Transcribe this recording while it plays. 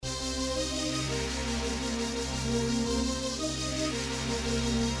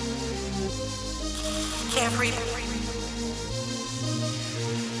Freedom.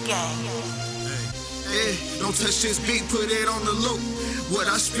 Gang. Hey, don't touch this beat, put it on the loop. What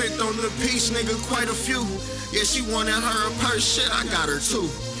I spent on the piece, nigga, quite a few. Yeah, she wanted her a purse, shit, I got her too.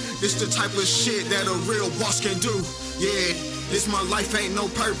 This the type of shit that a real boss can do. Yeah, this my life, ain't no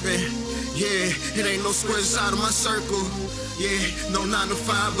purpose. Yeah, it ain't no square side of my circle. Yeah, no 9 to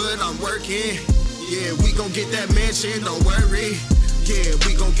 5, but I'm working. Yeah, we gon' get that mansion, don't worry. Yeah,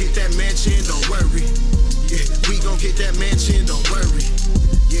 we gon' get that mansion, don't worry. Yeah, we gon' get that mansion, don't worry.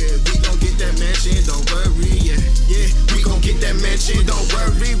 Yeah, we gon' get that mansion, don't worry. Yeah, we gon' get that mansion, don't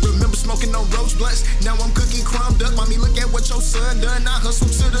worry. Remember smoking on roach blunts? Now I'm cooking crumb duck. Mommy, look at what your son done. I hustle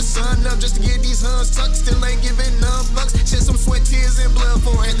to the sun up just to get these huns tucked. Still ain't giving none bucks. Shed some sweat, tears, and blood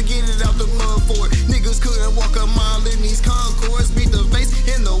for it. Had to get it out the mud for it. Niggas couldn't walk a mile in these Concords. Beat the face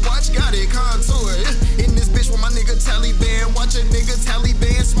in the watch, got it contoured. In this bitch with my nigga Taliban. Watch a nigga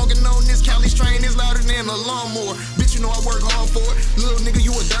Taliban. Smoking on this Cali strain is louder than a lawnmower. Bitch, you know I work hard for it. Little nigga,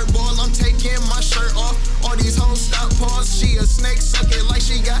 you a dirtball. I'm taking my shirt off. All these hoes stop pause. She a snake, suck it like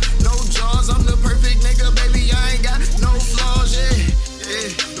she got no jaws. I'm the perfect nigga, baby. I ain't got no flaws.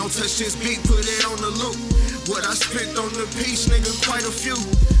 Yeah. Don't touch this beat, put it on the loop. What I spent on the piece, nigga, quite a few.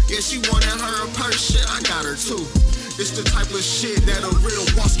 Yeah, she wanted her a purse, shit, I got her too. This the type of shit that a real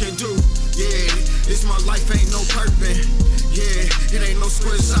boss can do. Yeah, this my life, ain't no purpose. Yeah, it ain't no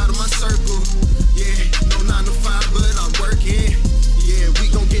square side of my circle. Yeah, no 9 to 5, but I'm working. Yeah, we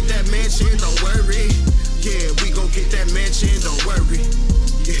gon' get that mansion, don't worry. Yeah, we gon' get that mansion, don't worry.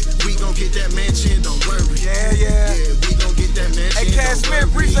 Yeah, we gon' get that mansion, don't worry. Yeah. Yeah, we gon' get that mansion, Hey, Cashmere,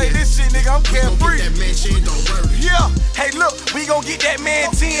 appreciate this shit, nigga. I'm carefree. Get that mansion, don't worry. Yeah, hey look, we gon' get that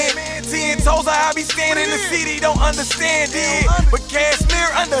man 10 toes I be standing in the city, don't understand it. But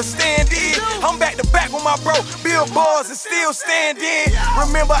Cashmere understand it. I'm back to back with my bro, billboards and still standing.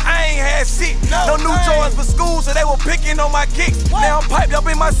 Remember, I ain't had shit, no new Jordans for school, so they were picking on my kicks. Now I'm piped up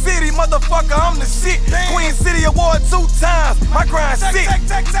in my city, motherfucker, I'm the shit. Queen City Award 2 times, my grind sick.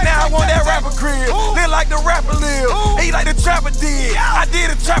 Now I want that rapper crib, live like the rapper live, eat like the trapper did. I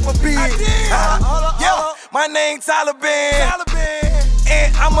did a trapper bid. Yeah, my name Taliban,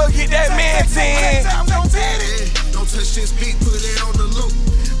 and I'ma get that man 10. Don't touch this beat, put it on the loop.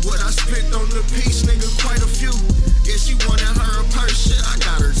 What I spent on the piece, nigga, quite a few. Yeah, she wanted her a purse, shit, I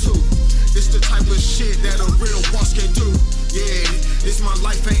got her too. This the type of shit that a real boss can do. Yeah, this my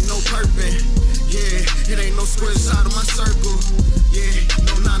life, ain't no purpose. Yeah, it ain't no square side of my circle. Yeah,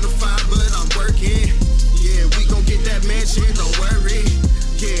 no